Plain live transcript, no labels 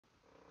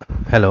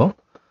Hello,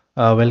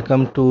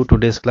 welcome to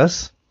today's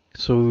class.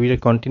 So we are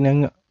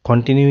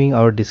continuing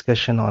our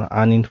discussion on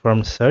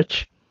uninformed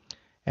search,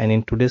 and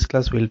in today's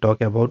class we'll talk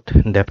about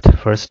depth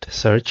first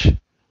search.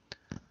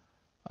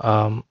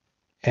 And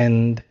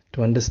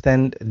to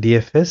understand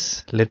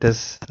DFS, let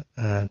us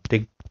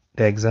take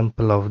the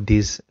example of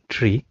this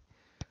tree,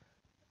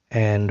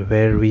 and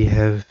where we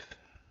have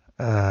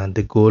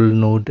the goal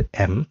node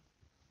M,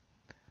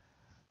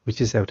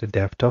 which is at a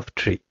depth of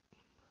 3.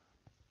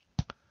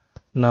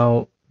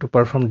 Now to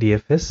perform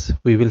DFS,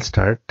 we will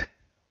start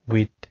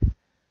with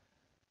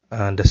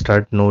the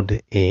start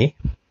node A,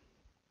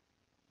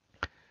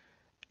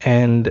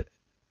 and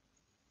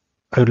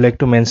I would like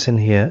to mention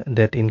here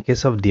that in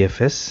case of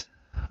DFS,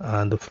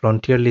 the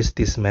frontier list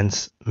is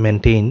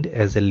maintained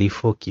as a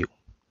LIFO queue,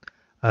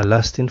 a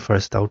last in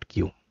first out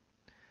queue.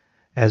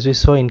 As we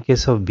saw in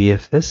case of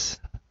BFS,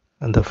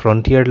 the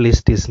frontier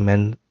list is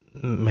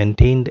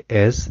maintained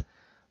as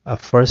a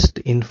first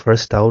in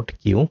first out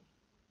queue,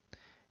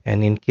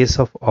 and in case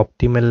of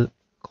optimal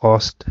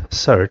cost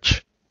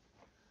search,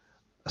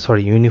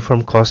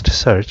 uniform cost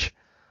search,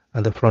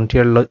 the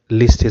frontier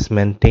list is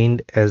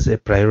maintained as a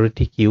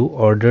priority queue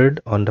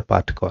ordered on the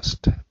path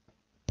cost.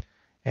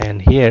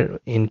 And here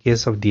in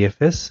case of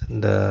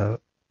DFS, the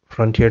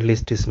frontier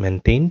list is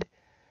maintained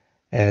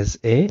as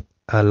a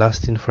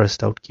last in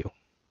first out queue.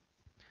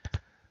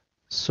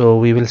 So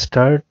we will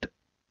start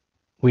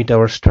with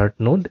our start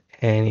node,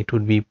 and it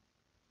would be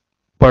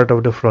part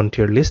of the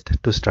frontier list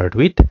to start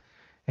with,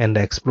 and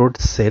the explored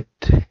set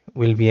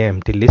will be an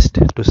empty list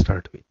to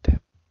start with.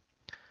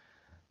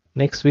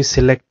 Next we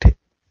select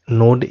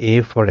node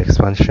A for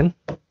expansion,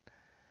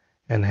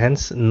 and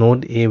hence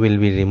node A will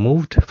be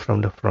removed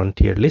from the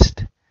frontier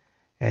list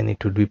and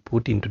it would be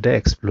put into the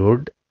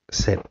explored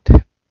set.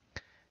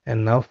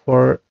 And now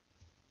for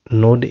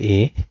node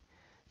A,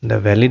 the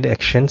valid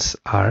actions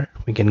are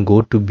we can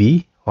go to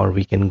B or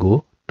we can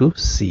go to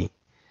C.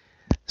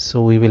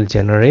 So we will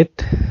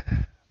generate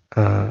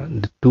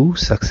the two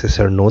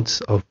successor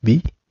nodes of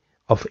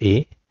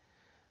A,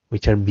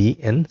 which are B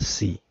and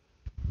C.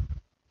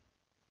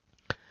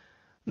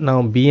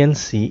 Now B and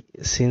C,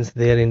 since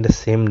they are in the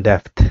same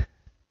depth,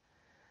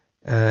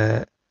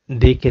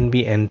 they can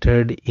be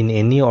entered in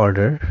any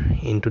order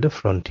into the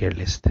frontier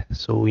list.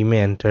 So we may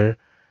enter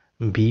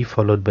B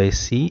followed by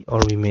C,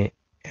 or we may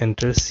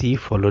enter C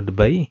followed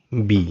by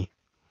B.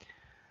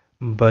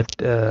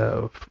 But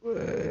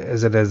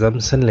as an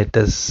assumption, let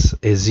us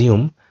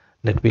assume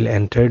that we'll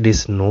enter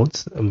these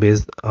nodes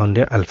based on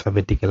their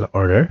alphabetical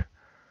order,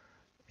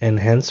 and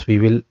hence we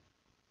will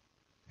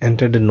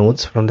enter the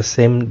nodes from the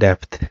same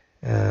depth.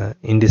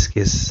 In this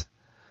case,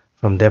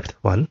 from depth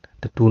 1,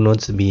 the two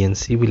nodes B and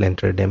C will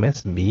enter them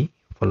as B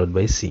followed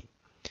by C,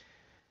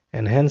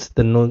 and hence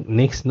the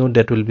next node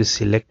that will be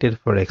selected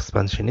for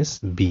expansion is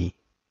B,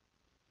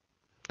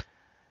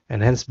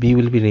 and hence B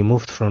will be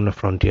removed from the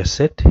frontier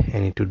set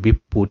and it will be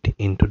put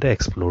into the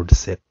explored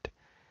set.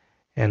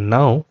 And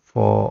now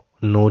for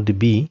node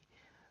B,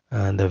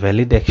 the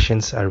valid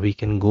actions are we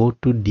can go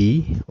to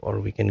D,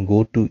 or we can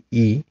go to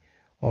E,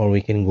 or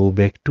we can go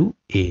back to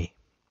A.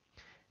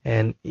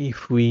 And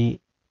if we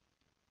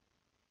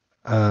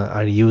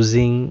are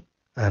using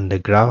the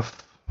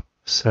graph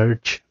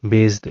search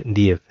based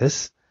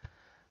DFS,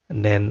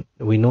 then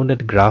we know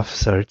that graph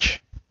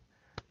search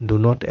do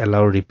not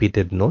allow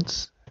repeated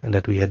nodes, and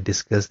that we had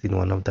discussed in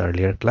one of the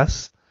earlier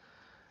class.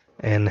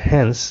 And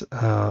hence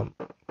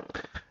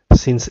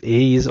since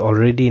A is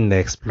already in the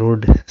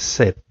explored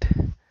set,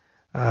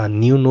 a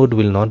new node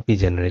will not be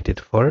generated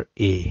for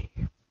A.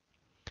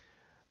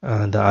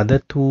 The other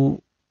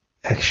two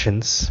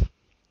actions,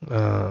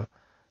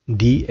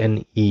 D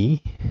and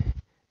E,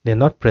 they are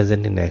not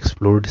present in the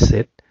explored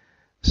set,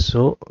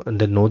 so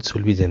the nodes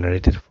will be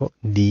generated for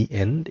D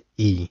and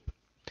E,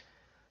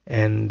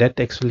 and that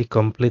actually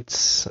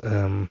completes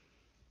the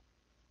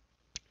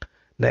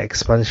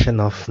expansion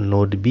of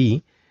node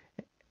B.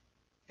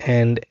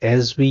 And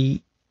as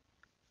we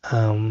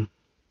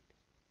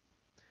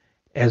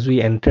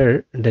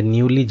enter the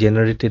newly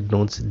generated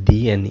nodes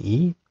D and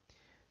E,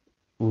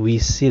 we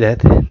see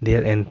that they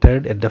are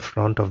entered at the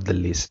front of the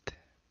list,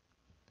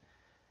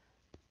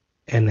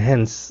 and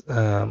hence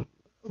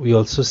we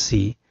also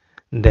see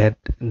that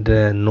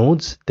the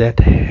nodes that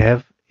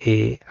have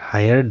a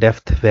higher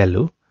depth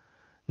value,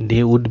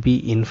 they would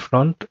be in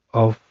front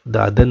of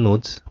the other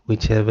nodes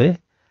which have a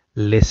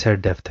lesser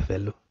depth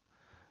value.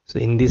 So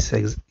in this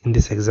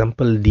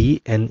example,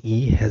 D and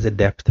E has a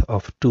depth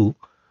of 2,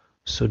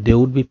 so they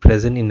would be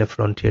present in the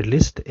frontier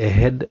list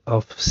ahead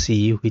of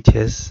C, which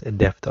has a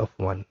depth of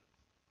 1.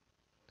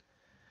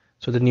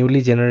 So the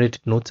newly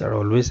generated nodes are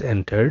always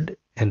entered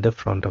at the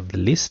front of the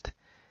list,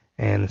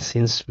 and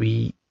since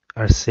we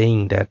are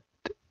saying that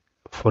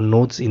for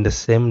nodes in the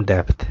same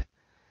depth,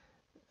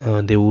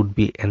 they would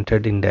be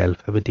entered in the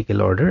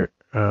alphabetical order,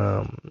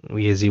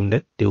 we assume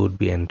that they would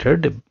be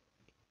entered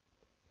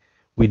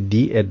with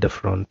D at the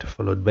front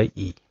followed by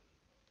E.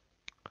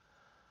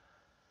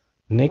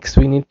 Next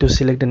we need to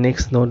select the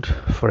next node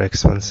for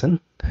expansion,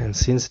 and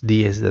since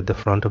D is at the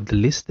front of the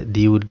list,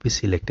 D would be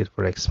selected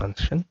for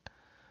expansion.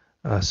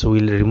 So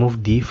we'll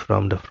remove D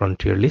from the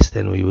frontier list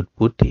and we would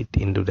put it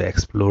into the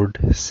explored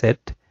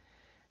set.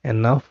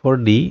 And now for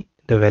D,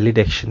 the valid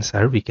actions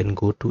are we can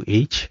go to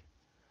H,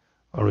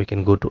 or we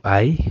can go to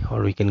I,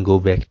 or we can go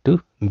back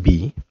to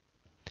B.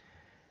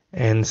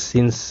 And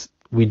since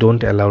we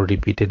don't allow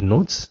repeated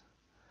nodes,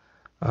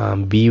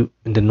 the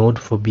node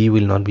for B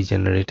will not be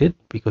generated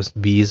because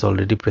B is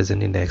already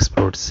present in the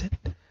explored set.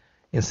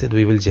 Instead,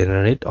 we will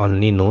generate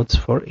only nodes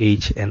for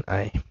H and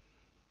I.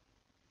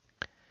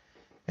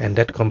 And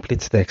that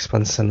completes the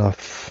expansion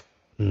of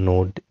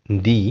node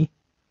D.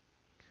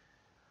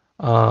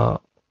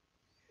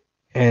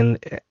 And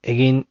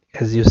again,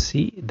 as you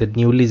see, the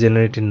newly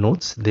generated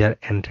nodes, they are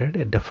entered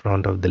at the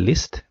front of the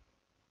list.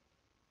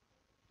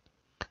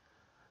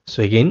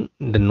 So again,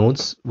 the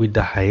nodes with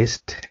the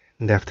highest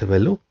depth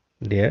value,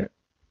 they are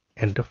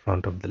at the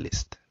front of the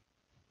list.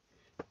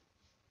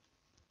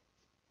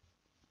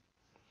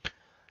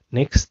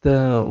 Next,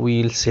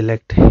 we'll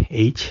select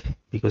H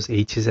because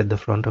H is at the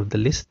front of the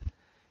list.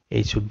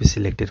 H should be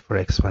selected for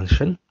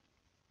expansion.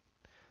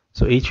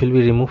 So H will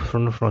be removed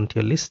from the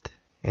frontier list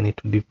and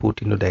it will be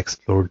put into the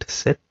explored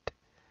set.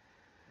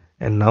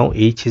 And now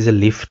H is a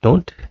leaf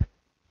node.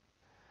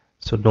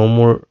 So no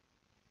more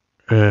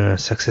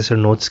successor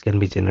nodes can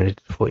be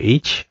generated for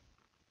H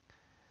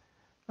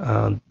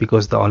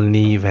because the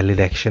only valid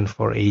action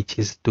for H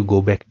is to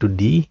go back to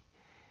D,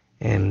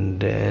 and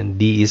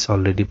D is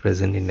already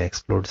present in the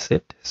explored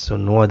set, so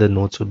no other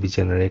nodes would be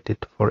generated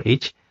for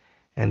H,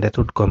 and that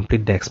would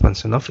complete the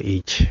expansion of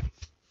H.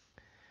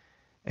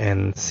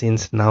 And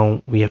since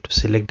now we have to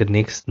select the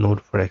next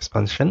node for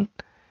expansion,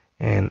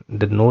 and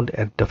the node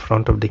at the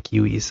front of the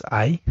queue is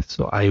I,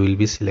 so I will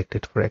be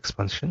selected for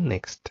expansion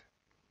next.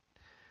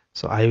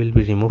 So I will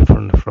be removed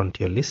from the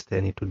frontier list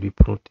and it will be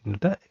put into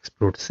the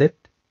explored set.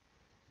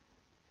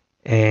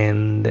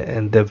 And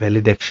the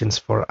valid actions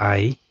for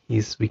I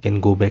is we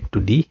can go back to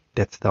D.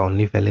 That's the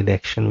only valid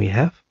action we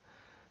have.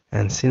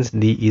 And since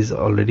D is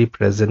already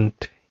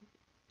present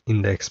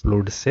in the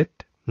explored set,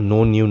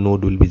 no new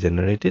node will be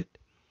generated.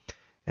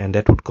 And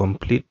that would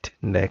complete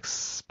the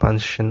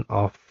expansion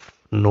of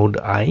node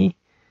I.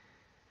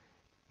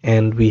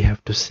 And we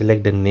have to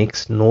select the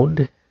next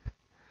node.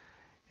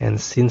 And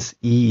since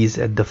E is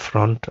at the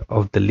front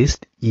of the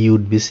list, E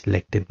would be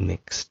selected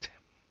next.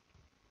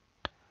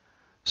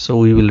 So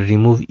we will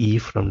remove E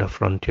from the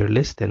frontier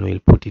list and we'll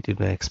put it in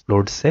the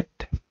explored set.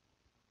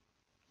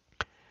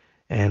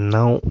 And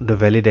now the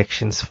valid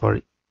actions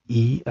for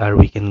E are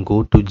we can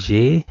go to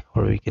J,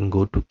 or we can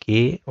go to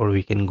K, or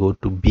we can go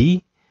to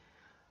B.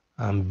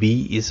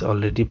 B is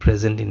already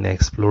present in the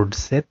explored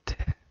set.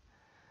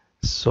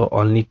 So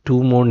only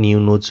two more new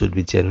nodes will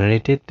be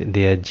generated.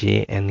 They are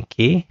J and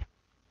K.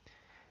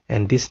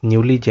 And these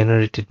newly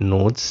generated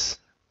nodes,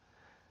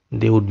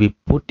 they would be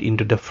put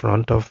into the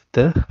front of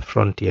the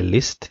frontier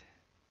list,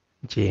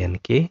 J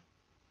and K,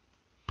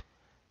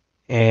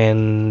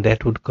 and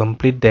that would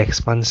complete the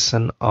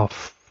expansion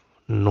of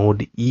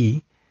node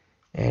E.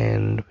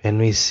 And when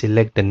we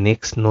select the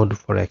next node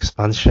for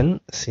expansion,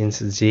 since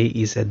J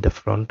is at the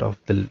front of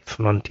the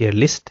frontier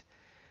list,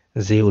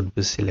 J would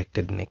be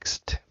selected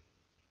next.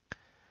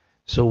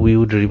 So we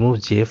would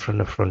remove J from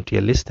the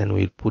frontier list and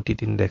we'll put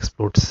it in the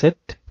explored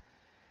set.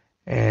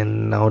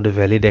 And now the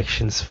valid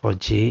actions for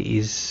J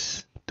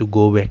is to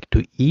go back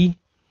to E.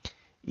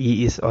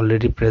 E is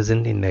already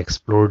present in the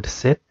explored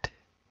set,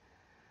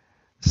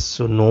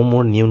 so no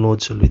more new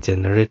nodes will be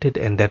generated,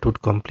 and that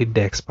would complete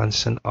the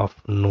expansion of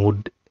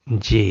node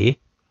J.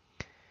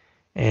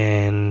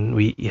 And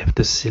we have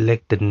to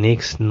select the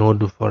next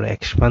node for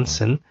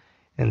expansion,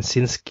 and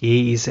since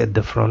K is at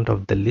the front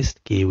of the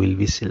list, K will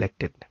be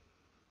selected.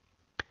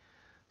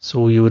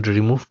 So we would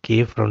remove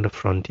K from the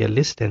frontier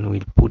list and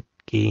we'll put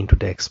K into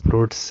the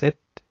explored set.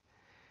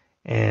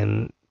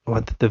 And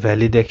what are the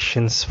valid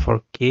actions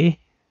for K?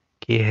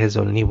 K has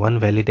only one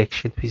valid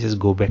action, which is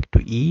go back to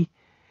E,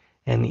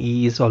 and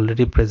E is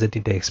already present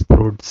in the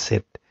explored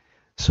set,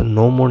 so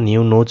no more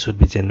new nodes would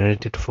be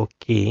generated for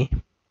K,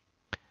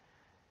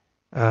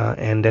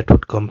 and that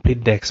would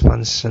complete the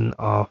expansion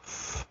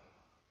of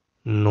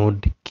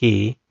node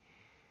K.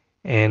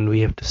 And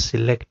we have to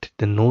select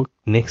the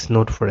next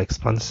node for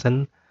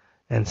expansion,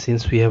 and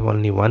since we have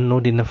only one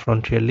node in the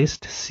frontier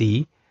list,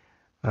 C,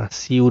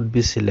 C would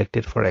be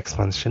selected for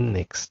expansion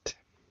next.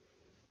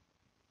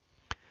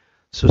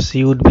 So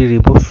C would be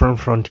removed from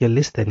frontier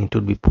list and it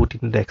would be put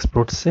in the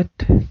explored set.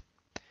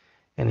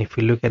 And if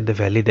we look at the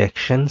valid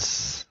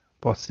actions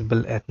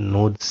possible at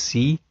node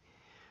C,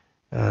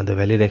 the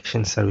valid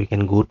actions are we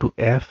can go to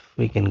F,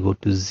 we can go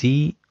to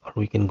Z, or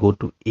we can go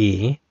to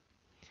A.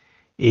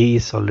 A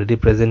is already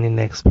present in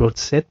the explored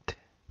set,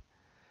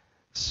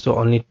 so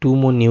only two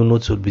more new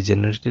nodes would be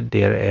generated.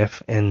 They are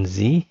F and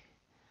Z.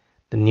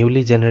 The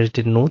newly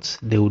generated nodes,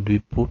 they would be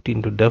put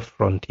into the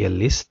frontier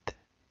list,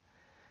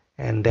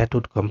 and that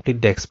would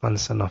complete the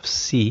expansion of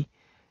C.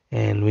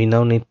 And we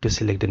now need to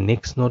select the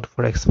next node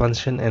for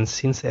expansion, and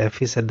since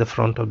F is at the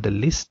front of the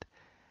list,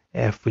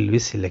 F will be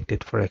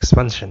selected for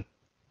expansion.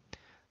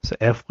 So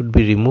F would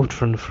be removed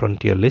from the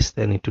frontier list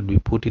and it would be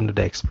put into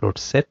the explored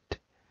set.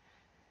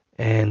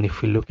 And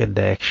if we look at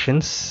the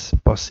actions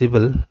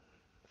possible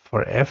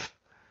for F,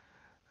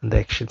 the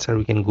actions are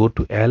we can go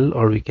to L,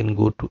 or we can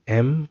go to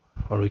M,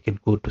 or we can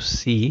go to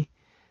C.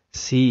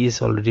 C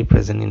is already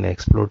present in the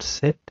explored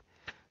set.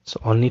 So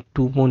only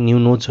two more new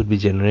nodes would be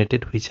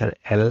generated, which are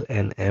L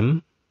and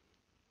M.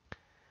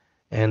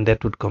 And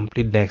that would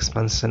complete the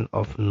expansion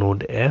of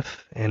node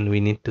F, and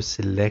we need to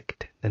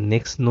select the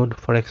next node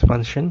for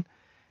expansion.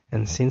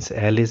 And since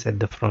L is at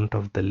the front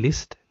of the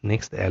list,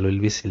 next L will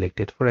be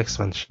selected for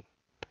expansion.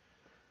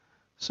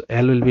 So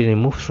L will be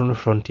removed from the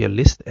frontier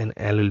list and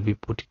L will be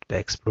put into the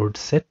explored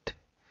set.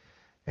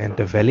 And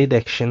the valid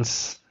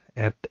actions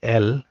at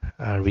L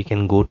are we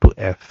can go to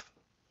F.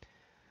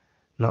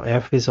 Now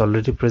F is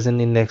already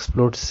present in the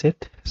explored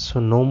set, so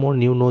no more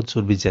new nodes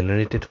will be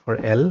generated for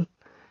L,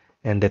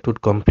 and that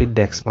would complete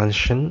the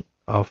expansion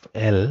of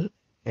L.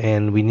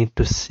 And we need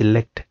to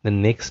select the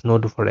next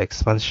node for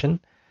expansion,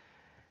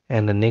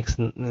 and the next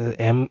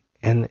M,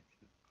 and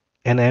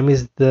M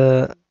is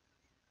the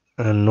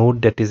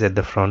node that is at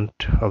the front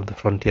of the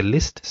frontier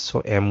list,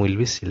 so M will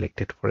be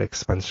selected for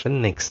expansion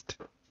next.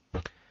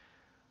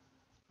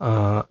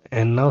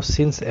 And now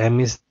since M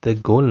is the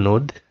goal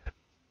node,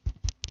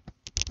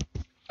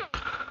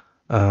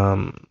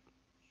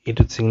 it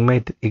would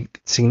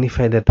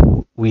signify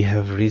that we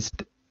have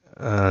reached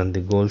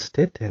the goal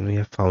state and we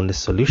have found a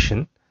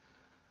solution.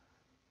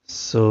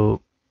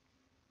 So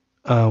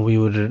we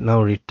would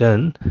now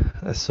return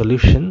a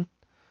solution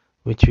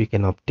which we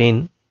can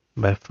obtain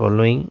by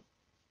following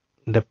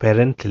the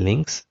parent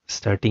links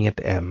starting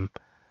at M.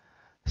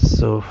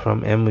 So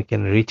from M we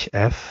can reach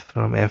F,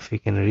 from F we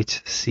can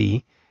reach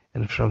C,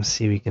 and from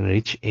C we can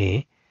reach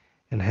A,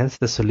 and hence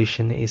the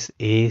solution is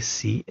A,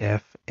 C,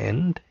 F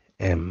and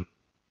M.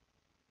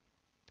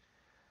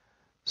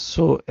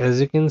 So as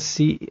you can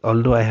see,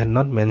 although I had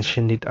not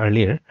mentioned it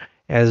earlier,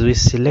 as we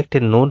select a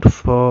node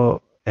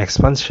for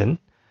expansion,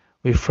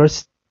 we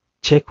first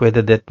check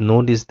whether that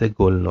node is the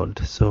goal node.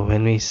 So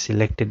when we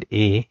selected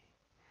A,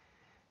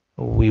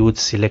 we would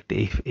select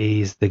if A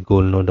is the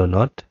goal node or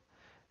not,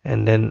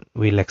 and then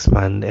we'll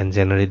expand and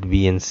generate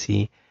B and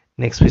C.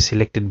 Next we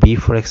selected B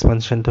for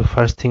expansion. The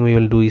first thing we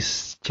will do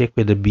is check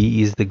whether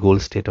B is the goal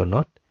state or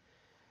not,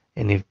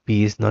 and if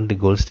B is not the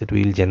goal state,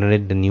 we will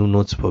generate the new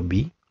nodes for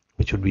B,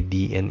 which would be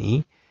D and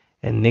E.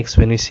 And next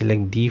when we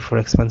select D for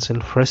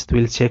expansion, first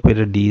we'll check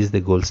whether D is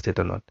the goal state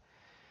or not.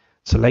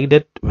 So like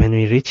that, when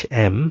we reach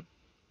M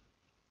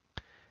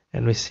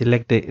and we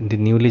select the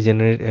newly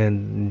generated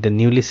and the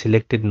newly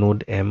selected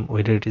node M,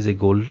 whether it is a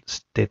goal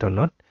state or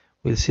not,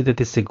 we'll see that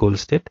it's a goal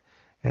state,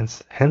 and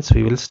hence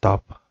we will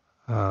stop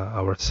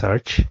our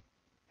search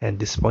at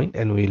this point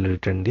and we will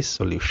return this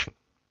solution.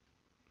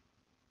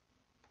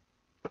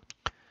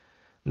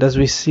 Thus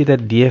we see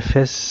that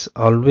DFS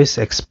always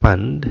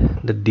expand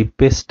the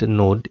deepest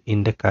node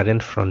in the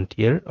current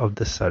frontier of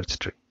the search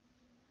tree.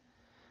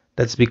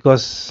 That's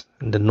because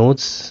the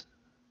nodes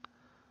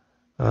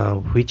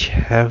which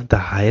have the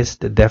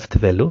highest depth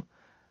value,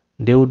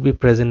 they would be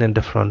present at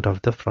the front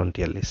of the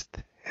frontier list,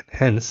 and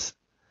hence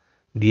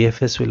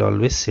DFS will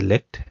always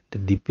select the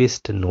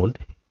deepest node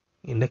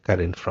in the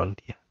current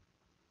frontier.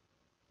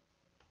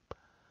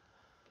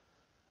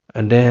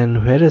 And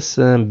then whereas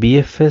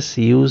BFS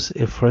use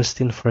a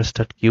first in first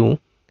out queue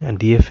and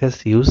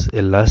DFS use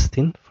a last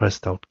in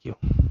first out queue.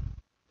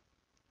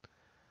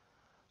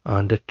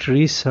 The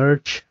tree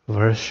search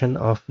version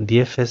of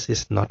DFS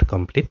is not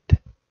complete.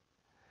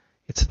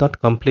 It's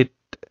not complete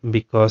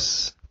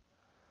because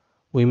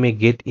we may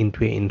get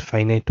into an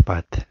infinite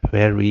path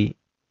where we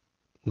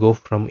go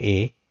from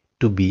A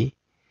to B,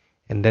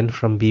 and then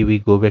from B we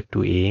go back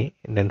to A,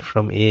 and then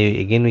from A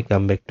again we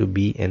come back to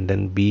B, and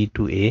then B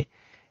to A,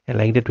 and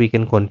like that we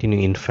can continue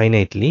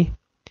infinitely.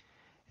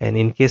 And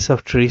in case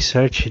of tree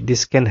search,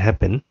 this can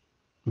happen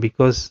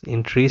because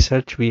in tree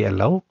search we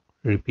allow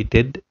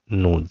repeated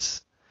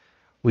nodes.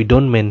 We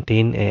don't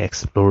maintain an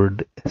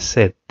explored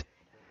set,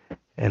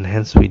 and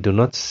hence we do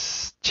not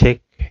check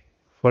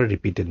for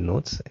repeated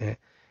nodes,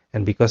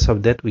 and because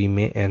of that we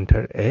may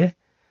enter a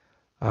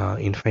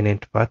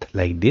infinite path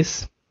like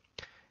this.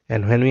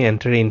 And when we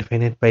enter an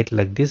infinite path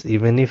like this,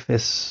 even if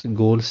a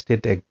goal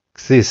state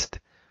exists,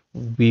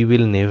 we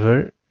will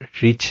never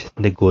reach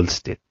the goal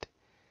state,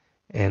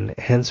 and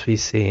hence we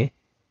say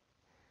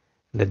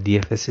that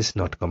DFS is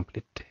not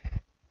complete.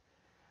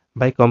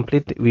 By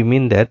complete we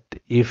mean that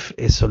if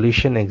a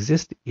solution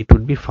exists, it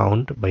would be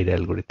found by the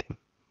algorithm.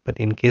 But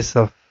in case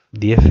of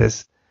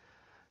DFS,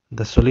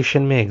 the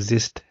solution may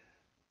exist,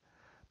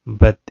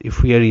 but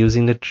if we are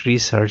using the tree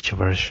search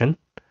version,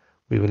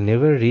 we will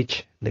never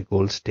reach the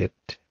goal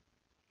state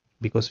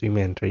because we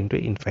may enter into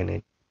an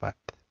infinite path,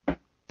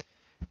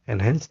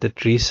 and hence the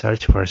tree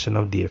search version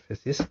of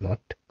DFS is not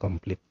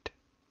complete.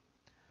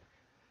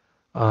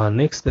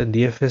 Next, the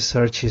DFS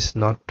search is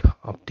not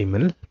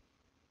optimal.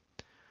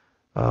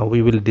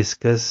 We will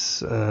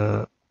discuss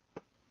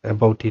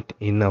about it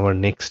in our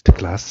next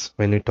class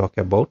when we talk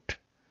about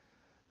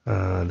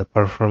the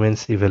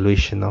performance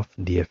evaluation of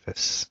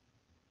DFS.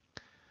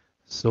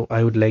 So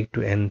I would like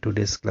to end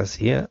today's class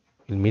here.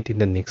 We'll meet in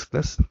the next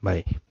class.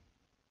 Bye.